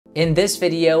In this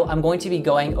video, I'm going to be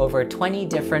going over 20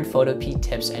 different Photopea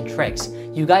tips and tricks.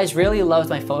 You guys really loved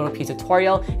my Photopea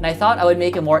tutorial, and I thought I would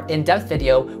make a more in-depth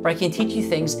video where I can teach you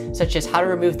things such as how to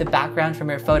remove the background from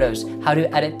your photos, how to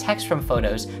edit text from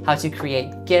photos, how to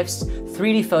create GIFs,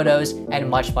 3D photos, and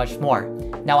much, much more.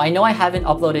 Now, I know I haven't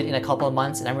uploaded in a couple of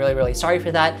months, and I'm really sorry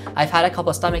for that. I've had a couple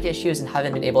of stomach issues and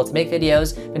haven't been able to make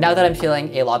videos, but now that I'm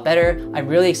feeling a lot better, I'm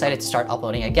really excited to start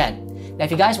uploading again. Now,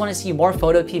 if you guys want to see more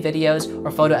Photopea videos or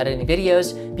photo editing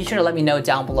videos, be sure to let me know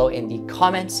down below in the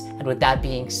comments. And with that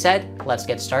being said, let's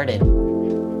get started.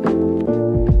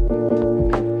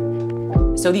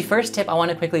 So the first tip I want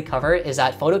to quickly cover is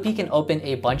that Photopea can open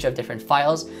a bunch of different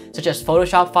files, such as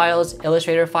Photoshop files,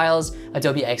 Illustrator files,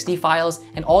 Adobe XD files,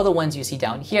 and all the ones you see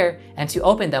down here. And to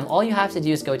open them, all you have to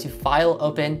do is go to File,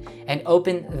 Open, and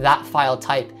open that file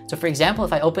type. So for example,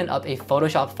 if I open up a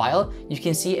Photoshop file, you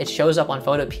can see it shows up on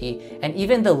Photopea, and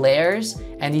even the layers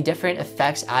and the different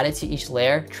effects added to each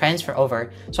layer transfer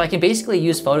over. So I can basically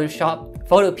use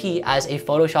Photopea as a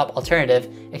Photoshop alternative,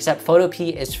 except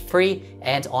Photopea is free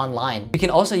and online. You can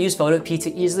also use Photopea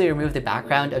to easily remove the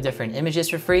background of different images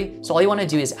for free. So all you want to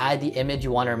do is add the image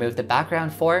you want to remove the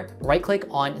background for, right-click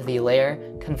on the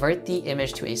layer, convert the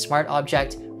image to a smart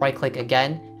object, right-click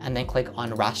again, and then click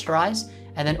on Rasterize.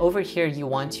 And then over here, you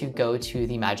want to go to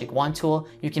the magic wand tool.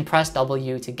 You can press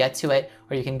W to get to it,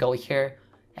 or you can go here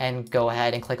and go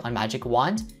ahead and click on magic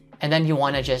wand. And then you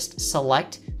want to just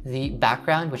select the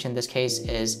background, which in this case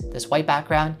is this white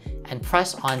background, and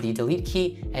press on the delete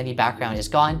key, and the background is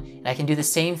gone. And I can do the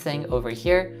same thing over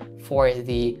here for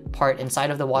the part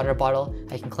inside of the water bottle.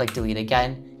 I can click delete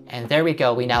again. And there we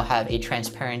go, we now have a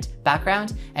transparent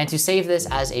background. And to save this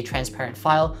as a transparent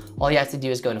file, all you have to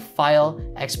do is go to File,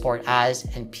 Export As,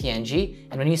 and PNG.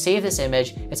 And when you save this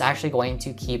image, it's actually going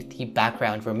to keep the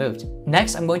background removed.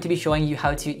 Next, I'm going to be showing you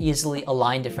how to easily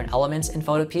align different elements in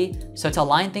Photopea. So to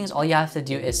align things, all you have to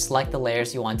do is select the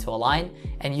layers you want to align,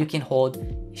 and you can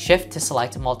hold Shift to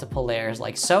select multiple layers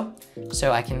like so.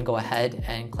 So I can go ahead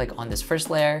and click on this first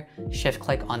layer, Shift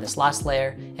click on this last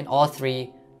layer, and all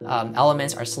three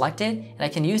elements are selected, and I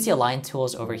can use the align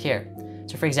tools over here.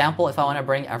 So for example, if I want to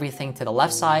bring everything to the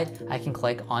left side, I can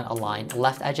click on align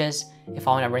left edges. If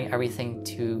I want to bring everything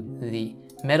to the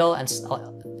middle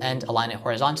and align it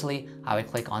horizontally, I would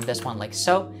click on this one like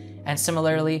so. And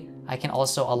similarly, I can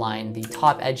also align the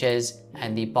top edges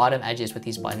and the bottom edges with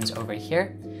these buttons over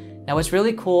here. Now, what's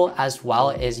really cool as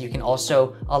well is you can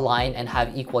also align and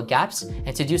have equal gaps.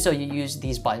 And to do so, you use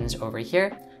these buttons over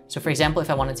here. So for example, if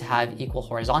I wanted to have equal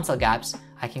horizontal gaps,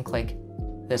 I can click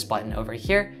this button over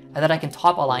here, and then I can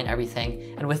top align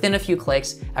everything. And within a few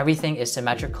clicks, everything is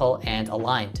symmetrical and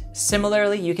aligned.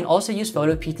 Similarly, you can also use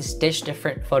Photopea to stitch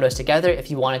different photos together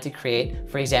if you wanted to create,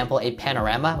 for example, a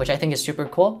panorama, which I think is super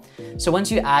cool. So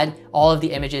once you add all of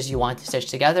the images you want to stitch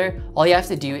together, all you have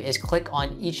to do is click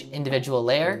on each individual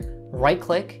layer, right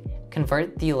click,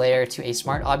 convert the layer to a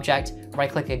smart object, right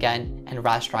click again, and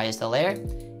rasterize the layer.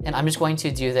 And I'm just going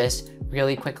to do this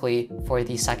really quickly for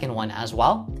the second one as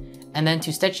well. And then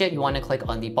to stitch it, you want to click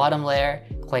on the bottom layer,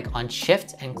 click on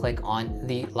Shift, and click on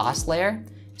the last layer.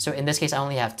 So in this case, I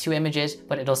only have two images,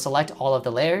 but it'll select all of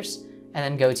the layers, and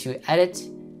then go to Edit,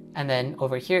 and then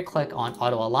over here, click on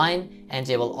Auto Align, and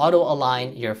it will auto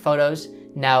align your photos.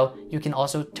 Now, you can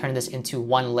also turn this into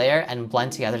one layer and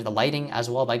blend together the lighting as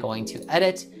well by going to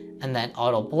Edit, and then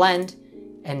Auto Blend,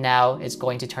 and now it's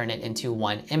going to turn it into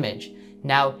one image.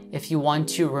 Now, if you want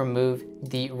to remove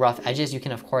the rough edges, you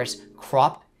can of course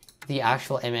crop the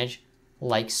actual image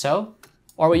like so.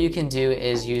 Or what you can do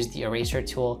is use the eraser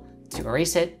tool to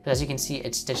erase it. But as you can see,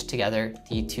 it's stitched together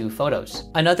the two photos.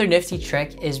 Another nifty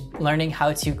trick is learning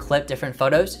how to clip different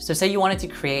photos. So say you wanted to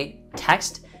create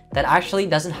text that actually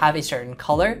doesn't have a certain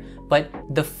color, but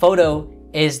the photo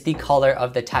is the color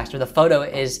of the text, or the photo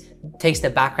takes the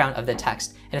background of the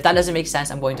text. And if that doesn't make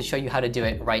sense, I'm going to show you how to do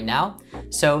it right now.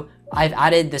 So I've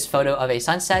added this photo of a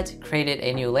sunset, created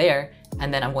a new layer,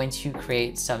 and then I'm going to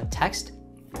create some text.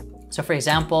 So for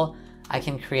example, I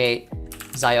can create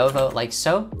Ziovo like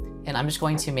so, and I'm just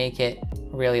going to make it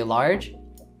really large,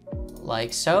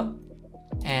 like so,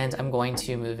 and I'm going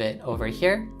to move it over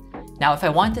here. Now, if I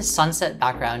want this sunset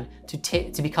background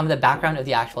to become the background of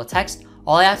the actual text,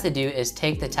 all I have to do is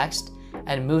take the text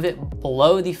and move it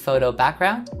below the photo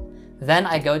background. Then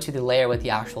I go to the layer with the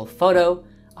actual photo,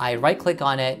 I right click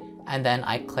on it, and then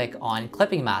I click on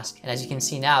clipping mask. And as you can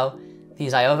see now, the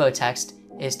Ziovo text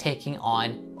is taking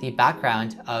on the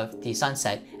background of the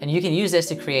sunset. And you can use this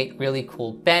to create really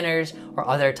cool banners or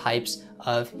other types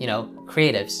of,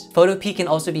 creatives. Photopea can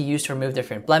also be used to remove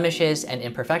different blemishes and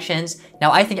imperfections.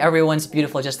 Now, I think everyone's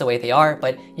beautiful just the way they are,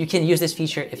 but you can use this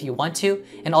feature if you want to.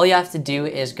 And all you have to do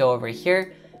is go over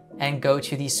here and go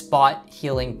to the spot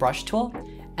healing brush tool.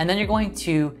 And then you're going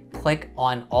to click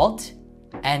on Alt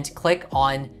and click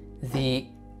on the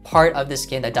part of the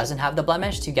skin that doesn't have the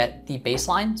blemish to get the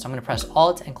baseline. So I'm gonna press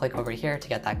Alt and click over here to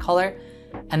get that color.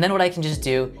 And then what I can just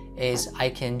do is I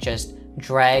can just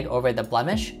drag over the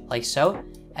blemish like so.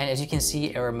 And as you can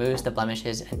see, it removes the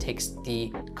blemishes and takes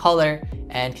the color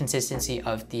and consistency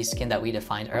of the skin that we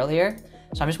defined earlier.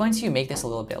 So I'm just going to make this a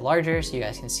little bit larger so you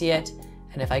guys can see it.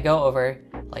 And if I go over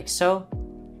like so,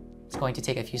 it's going to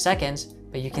take a few seconds,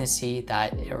 but you can see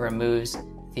that it removes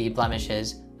the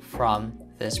blemishes from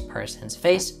this person's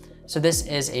face. So this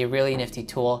is a really nifty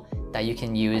tool that you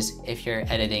can use if you're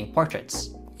editing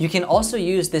portraits. You can also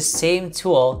use this same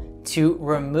tool to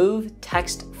remove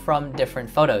text from different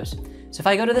photos. So if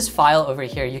I go to this file over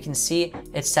here, you can see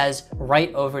it says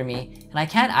right over me, and I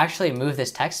can't actually move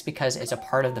this text because it's a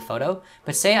part of the photo.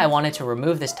 But say I wanted to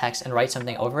remove this text and write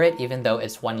something over it, even though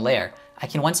it's one layer, I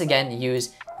can once again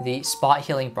use the spot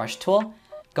healing brush tool,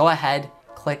 go ahead,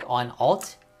 click on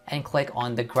Alt, and click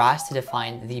on the grass to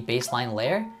define the baseline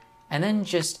layer, and then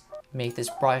just make this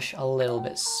brush a little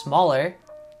bit smaller,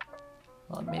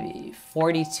 well, maybe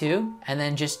 42, and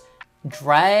then just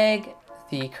drag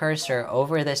the cursor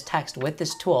over this text with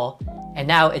this tool, and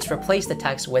now it's replaced the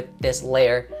text with this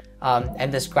layer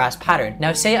and this grass pattern.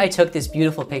 Now say I took this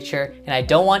beautiful picture and I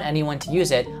don't want anyone to use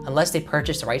it unless they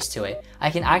purchase the rights to it. I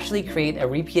can actually create a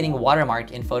repeating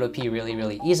watermark in Photopea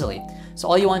really easily. So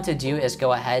all you want to do is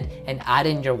go ahead and add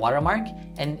in your watermark,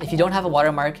 and if you don't have a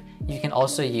watermark, you can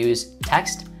also use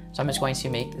text. So I'm just going to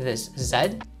make this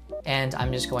Z, and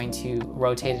I'm just going to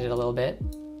rotate it a little bit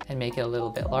and make it a little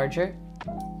bit larger,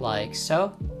 like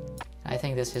so. I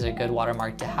think this is a good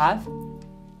watermark to have.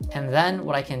 And then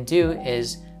what I can do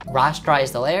is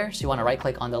rasterize the layer. So you want to right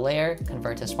click on the layer,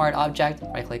 convert to smart object,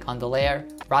 right click on the layer,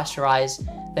 rasterize.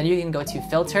 Then you can go to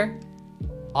filter,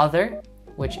 other,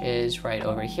 which is right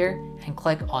over here, and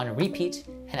click on repeat.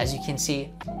 And as you can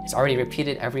see, it's already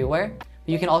repeated everywhere. But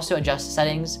you can also adjust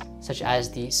settings such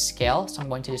as the scale. So I'm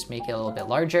going to just make it a little bit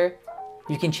larger.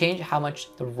 You can change how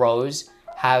much the rows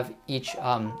have each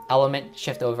element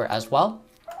shift over as well.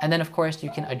 And then of course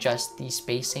you can adjust the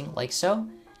spacing like so.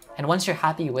 And once you're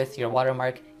happy with your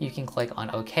watermark, you can click on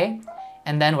OK.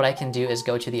 And then what I can do is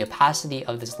go to the opacity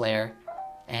of this layer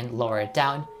and lower it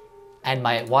down. And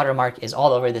my watermark is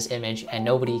all over this image and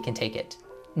nobody can take it.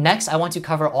 Next, I want to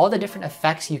cover all the different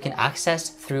effects you can access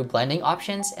through blending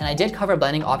options. And I did cover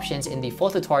blending options in the full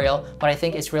tutorial, but I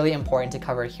think it's really important to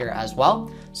cover here as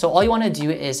well. So all you want to do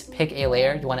is pick a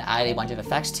layer you want to add a bunch of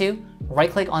effects to,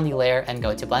 right click on the layer and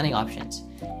go to blending options.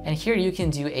 And here you can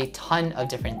do a ton of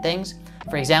different things.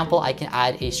 For example, I can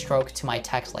add a stroke to my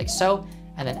text like so,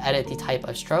 and then edit the type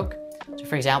of stroke. So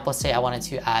for example, say I wanted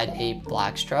to add a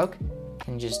black stroke, I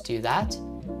can just do that.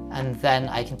 And then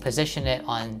I can position it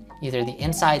on either the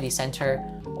inside, the center,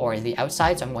 or the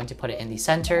outside. So I'm going to put it in the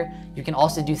center. You can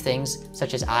also do things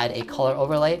such as add a color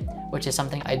overlay, which is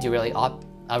something I do really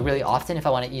often if I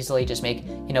want to easily just make,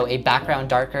 a background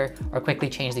darker or quickly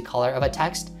change the color of a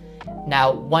text.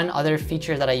 Now, one other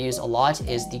feature that I use a lot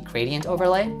is the gradient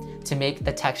overlay to make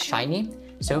the text shiny.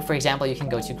 So for example, you can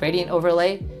go to gradient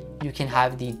overlay, you can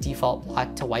have the default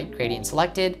black to white gradient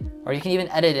selected, or you can even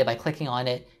edit it by clicking on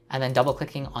it and then double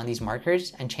clicking on these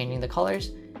markers and changing the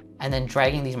colors, and then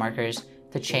dragging these markers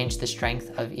to change the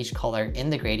strength of each color in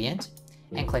the gradient,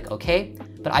 and click OK.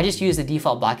 But I just use the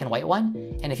default black and white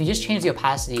one. And if you just change the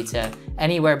opacity to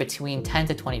anywhere between 10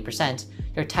 to 20%,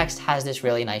 your text has this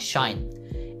really nice shine.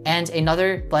 And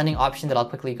another blending option that I'll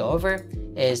quickly go over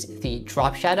is the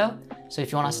drop shadow. So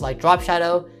if you want to select drop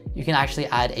shadow, you can actually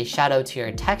add a shadow to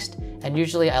your text. And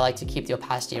usually I like to keep the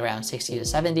opacity around 60 to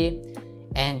 70.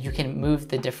 And you can move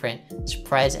the different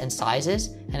spreads and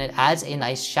sizes, and it adds a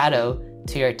nice shadow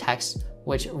to your text,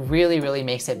 which really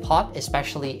makes it pop,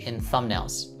 especially in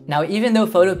thumbnails. Now, even though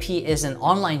Photopea is an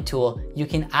online tool, you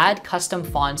can add custom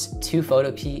fonts to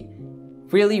Photopea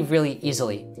really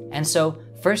easily. And so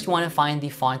first you want to find the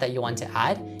font that you want to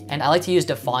add. And I like to use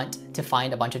the font to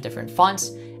find a bunch of different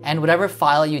fonts. And whatever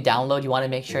file you download, you want to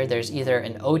make sure there's either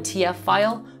an OTF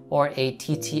file or a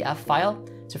TTF file.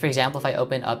 So for example, if I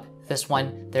open up this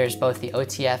one, there's both the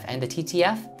OTF and the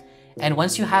TTF. And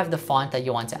once you have the font that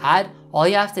you want to add, all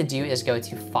you have to do is go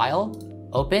to File,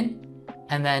 Open,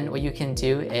 And then what you can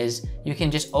do is you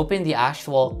can just open the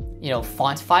actual,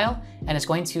 font file, and it's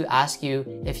going to ask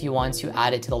you if you want to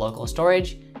add it to the local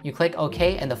storage. You click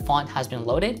OK, and the font has been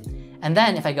loaded. And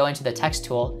then if I go into the text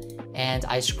tool and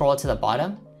I scroll to the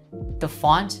bottom, the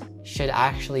font should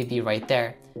actually be right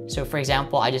there. So for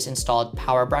example, I just installed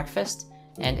Power Breakfast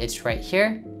and it's right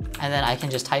here. And then I can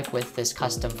just type with this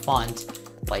custom font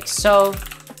like so,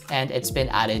 and it's been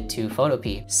added to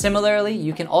Photopea. Similarly,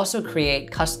 you can also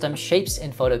create custom shapes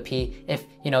in Photopea if,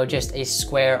 just a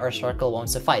square or circle won't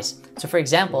suffice. So for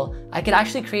example, I could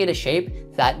actually create a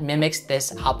shape that mimics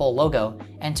this Apple logo.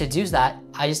 And to do that,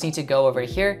 I just need to go over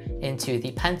here into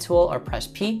the pen tool or press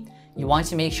P. You want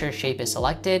to make sure shape is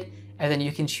selected, and then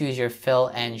you can choose your fill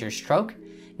and your stroke.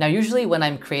 Now, usually when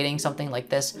I'm creating something like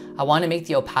this, I want to make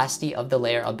the opacity of the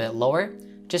layer a bit lower,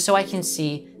 just so I can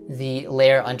see the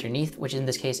layer underneath, which in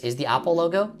this case is the Apple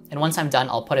logo. And once I'm done,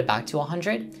 I'll put it back to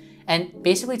 100. And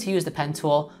basically to use the pen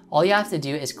tool, all you have to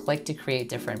do is click to create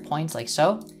different points like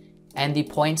so, and the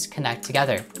points connect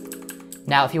together.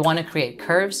 Now, if you want to create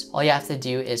curves, all you have to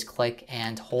do is click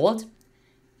and hold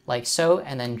like so,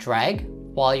 and then drag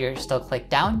while you're still clicked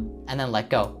down, and then let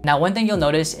go. Now, one thing you'll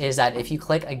notice is that if you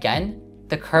click again,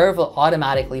 the curve will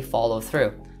automatically follow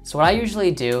through. So what I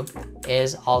usually do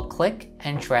is I'll click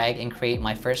and drag and create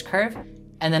my first curve,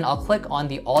 and then I'll click on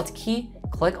the Alt key,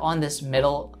 click on this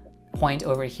middle point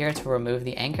over here to remove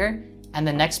the anchor, and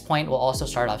the next point will also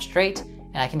start off straight,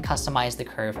 and I can customize the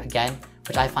curve again,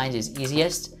 which I find is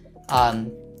easiest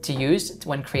to use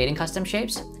when creating custom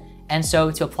shapes. And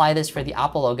so to apply this for the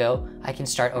Apple logo, I can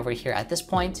start over here at this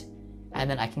point, and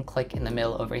then I can click in the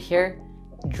middle over here,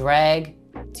 drag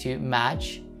to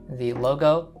match the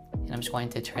logo, and I'm just going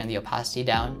to turn the opacity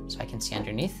down so I can see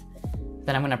underneath.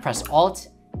 Then I'm going to press Alt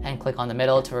and click on the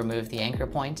middle to remove the anchor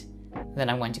point. Then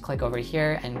I'm going to click over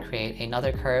here and create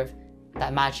another curve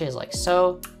that matches like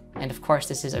so. And of course,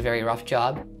 this is a very rough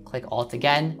job. Click Alt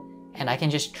again, and I can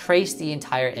just trace the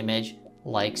entire image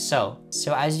like so.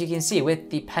 So as you can see, with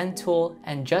the pen tool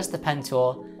and just the pen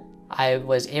tool, I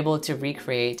was able to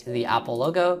recreate the Apple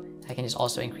logo. I can just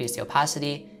also increase the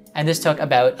opacity. And this took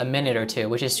about a minute or two,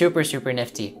 which is super, super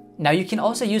nifty. Now you can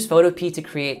also use Photopea to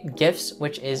create gifs,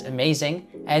 which is amazing.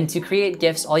 And to create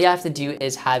gifs, all you have to do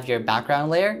is have your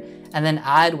background layer and then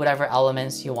add whatever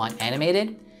elements you want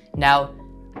animated. Now,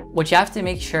 what you have to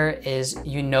make sure is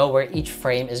you know where each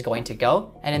frame is going to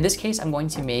go. And in this case, I'm going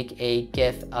to make a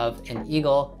gif of an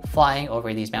eagle flying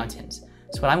over these mountains.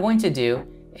 So what I'm going to do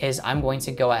is I'm going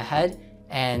to go ahead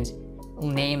and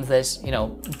name this,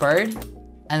 bird.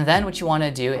 And then what you want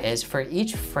to do is for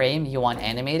each frame you want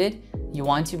animated, you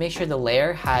want to make sure the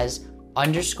layer has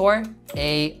underscore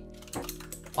a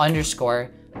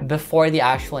underscore before the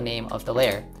actual name of the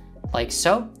layer, like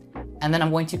so. And then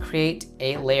I'm going to create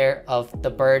a layer of the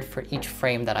bird for each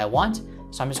frame that I want.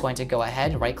 So I'm just going to go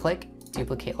ahead, right click,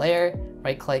 duplicate layer,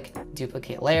 right click,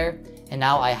 duplicate layer. And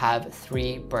now I have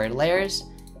 3 bird layers.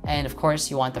 And of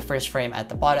course you want the first frame at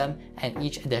the bottom and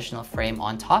each additional frame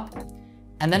on top.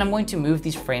 And then I'm going to move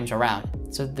these frames around.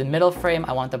 So the middle frame,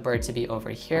 I want the bird to be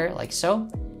over here like so.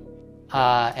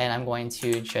 And I'm going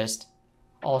to just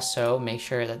also make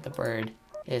sure that the bird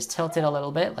is tilted a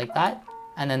little bit like that.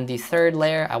 And then the third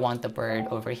layer, I want the bird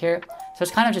over here. So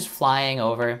it's kind of just flying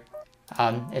over.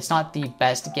 It's not the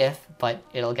best GIF, but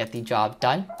it'll get the job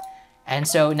done. And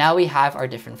so now we have our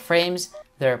different frames.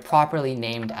 They're properly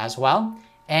named as well.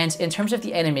 And in terms of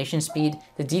the animation speed,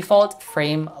 the default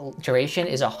frame duration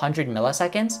is 100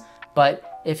 milliseconds.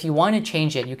 But if you want to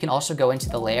change it, you can also go into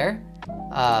the layer,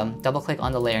 double click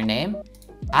on the layer name,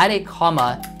 add a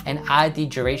comma, and add the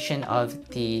duration of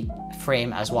the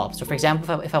frame as well. So for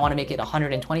example, if I want to make it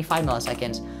 125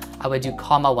 milliseconds, I would do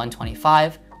comma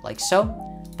 125 like so,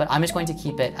 but I'm just going to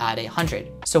keep it at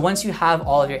 100. So once you have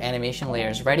all of your animation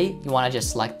layers ready, you want to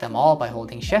just select them all by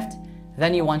holding shift.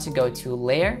 Then you want to go to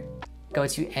layer, go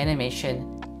to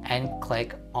animation, and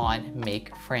click on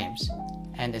make frames.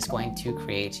 And it's going to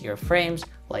create your frames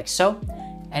like so.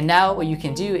 And now what you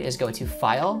can do is go to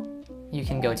file, you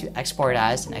can go to export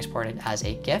as and export it as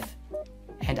a GIF.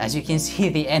 And as you can see,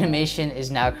 the animation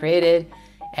is now created.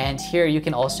 And here you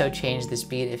can also change the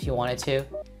speed if you wanted to.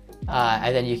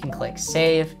 And then you can click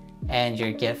save and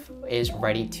your GIF is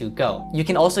ready to go. You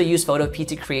can also use Photopea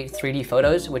to create 3D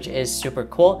photos, which is super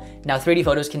cool. Now 3D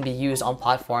photos can be used on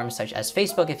platforms such as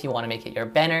Facebook if you want to make it your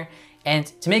banner. And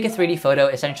to make a 3D photo,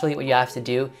 essentially what you have to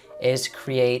do is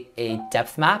create a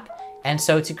depth map. And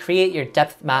so to create your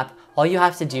depth map, all you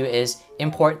have to do is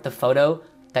import the photo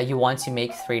that you want to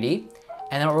make 3D.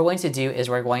 And then what we're going to do is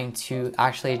we're going to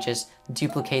actually just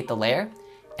duplicate the layer,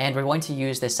 and we're going to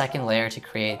use the second layer to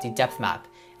create the depth map.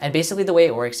 And basically the way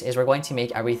it works is we're going to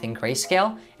make everything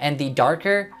grayscale, and the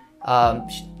darker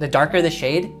the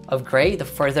shade of gray, the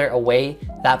further away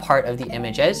that part of the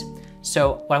image is.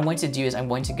 So what I'm going to do is I'm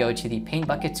going to go to the paint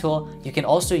bucket tool. You can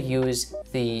also use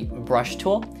the brush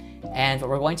tool. And what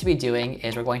we're going to be doing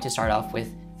is we're going to start off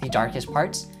with the darkest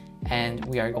parts, and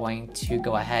we are going to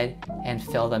go ahead and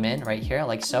fill them in right here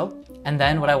like so. And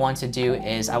then what I want to do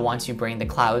is I want to bring the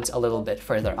clouds a little bit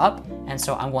further up. And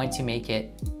so I'm going to make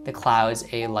the clouds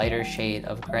a lighter shade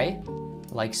of gray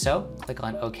like so. Click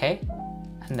on OK.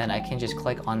 And then I can just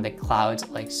click on the clouds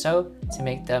like so to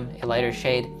make them a lighter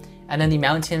shade. And then the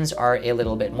mountains are a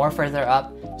little bit more further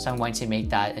up. So I'm going to make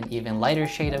that an even lighter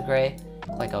shade of gray.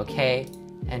 Click OK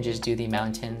and just do the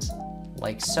mountains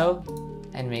like so,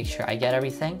 and make sure I get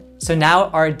everything. So now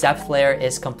our depth layer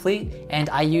is complete, and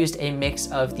I used a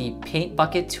mix of the paint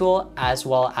bucket tool as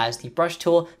well as the brush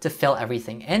tool to fill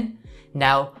everything in.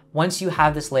 Now, once you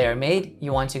have this layer made,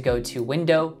 you want to go to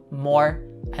Window, More,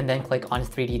 and then click on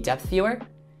 3D Depth Viewer.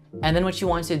 And then what you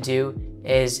want to do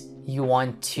is you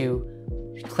want to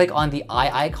click on the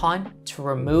eye icon to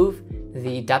remove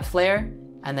the depth layer,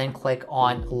 and then click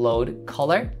on Load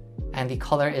Color, and the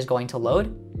color is going to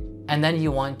load. And then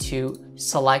you want to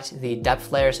select the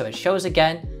depth layer so it shows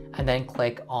again, and then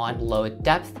click on Load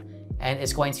Depth, and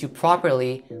it's going to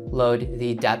properly load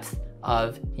the depth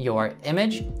of your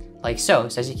image like so.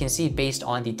 So as you can see, based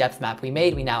on the depth map we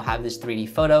made, we now have this 3D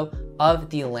photo of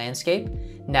the landscape.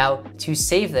 Now to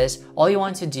save this, all you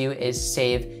want to do is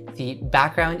save the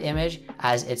background image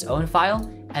as its own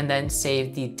file, and then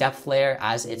save the depth layer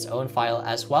as its own file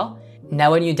as well. Now,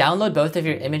 when you download both of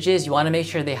your images, you want to make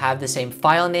sure they have the same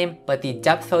file name, but the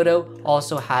depth photo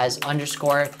also has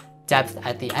underscore depth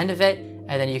at the end of it, and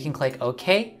then you can click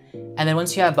OK. And then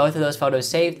once you have both of those photos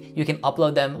saved, you can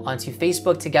upload them onto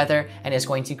Facebook together, and it's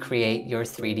going to create your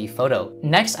 3D photo.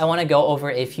 Next, I want to go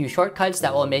over a few shortcuts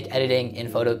that will make editing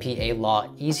in Photopea a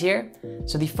lot easier.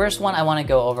 So the first one I want to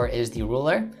go over is the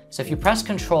ruler. So if you press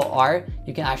Ctrl R,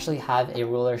 you can actually have a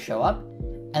ruler show up.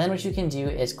 And then what you can do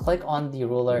is click on the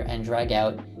ruler and drag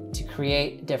out to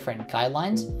create different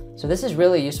guidelines. So this is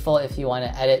really useful if you want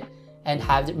to edit and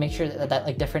make sure that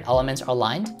like different elements are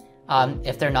aligned.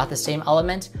 If they're not the same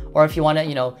element, or if you want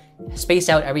to, space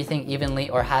out everything evenly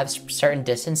or have certain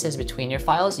distances between your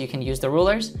files, you can use the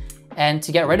rulers. And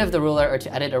to get rid of the ruler or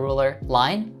to edit a ruler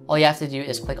line, all you have to do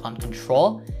is click on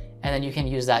Control, and then you can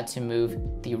use that to move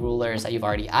the rulers that you've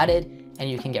already added,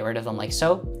 and you can get rid of them like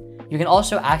so. You can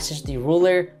also access the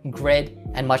ruler, grid,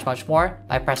 and much more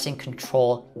by pressing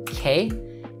Ctrl K.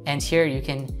 And here you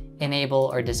can enable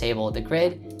or disable the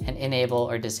grid and enable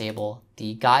or disable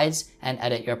the guides and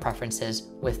edit your preferences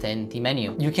within the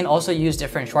menu. You can also use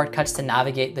different shortcuts to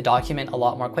navigate the document a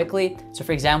lot more quickly. So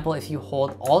for example, if you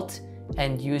hold Alt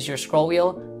and use your scroll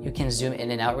wheel, you can zoom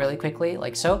in and out really quickly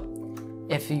like so.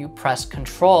 If you press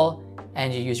Control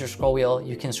and you use your scroll wheel,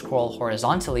 you can scroll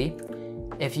horizontally.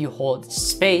 If you hold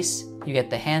space, you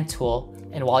get the hand tool,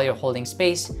 and while you're holding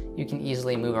space, you can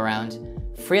easily move around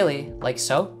freely like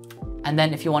so. And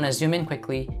then if you want to zoom in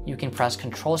quickly, you can press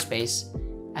Control Space,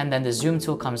 and then the zoom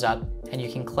tool comes up and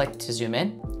you can click to zoom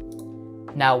in.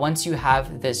 Now, once you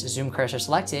have this zoom cursor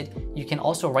selected, you can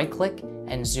also right click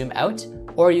and zoom out,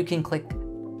 or you can click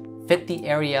Fit the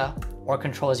Area or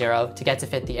Control 0 to get to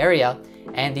fit the area,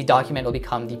 and the document will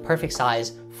become the perfect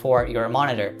size for your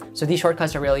monitor. So these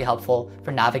shortcuts are really helpful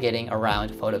for navigating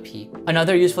around Photopea.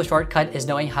 Another useful shortcut is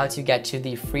knowing how to get to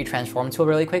the free transform tool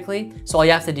really quickly. So all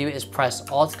you have to do is press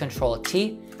Alt Control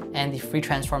T, and the free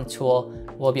transform tool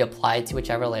will be applied to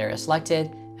whichever layer is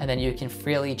selected, and then you can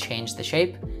freely change the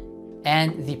shape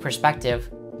and the perspective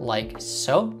like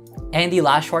so. And the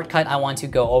last shortcut I want to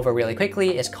go over really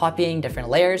quickly is copying different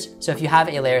layers. So if you have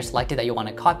a layer selected that you want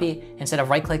to copy, instead of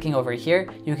right clicking over here,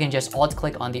 you can just alt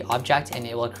click on the object and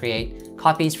it will create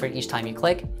copies for each time you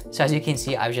click. So as you can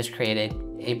see, I've just created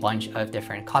a bunch of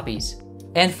different copies.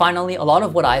 And finally, a lot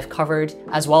of what I've covered,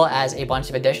 as well as a bunch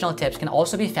of additional tips, can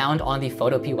also be found on the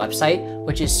Photopea website,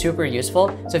 which is super useful.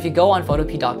 So if you go on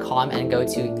photopea.com and go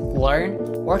to Learn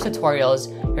or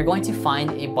Tutorials, you're going to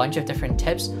find a bunch of different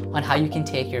tips on how you can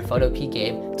take your Photopea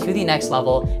game to the next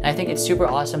level. And I think it's super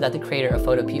awesome that the creator of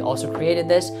Photopea also created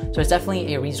this. So it's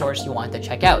definitely a resource you want to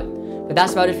check out. But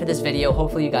that's about it for this video.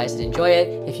 Hopefully you guys did enjoy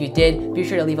it. If you did, be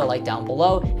sure to leave a like down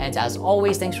below. And as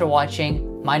always, thanks for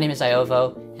watching. My name is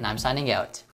Ziovo, and I'm signing out.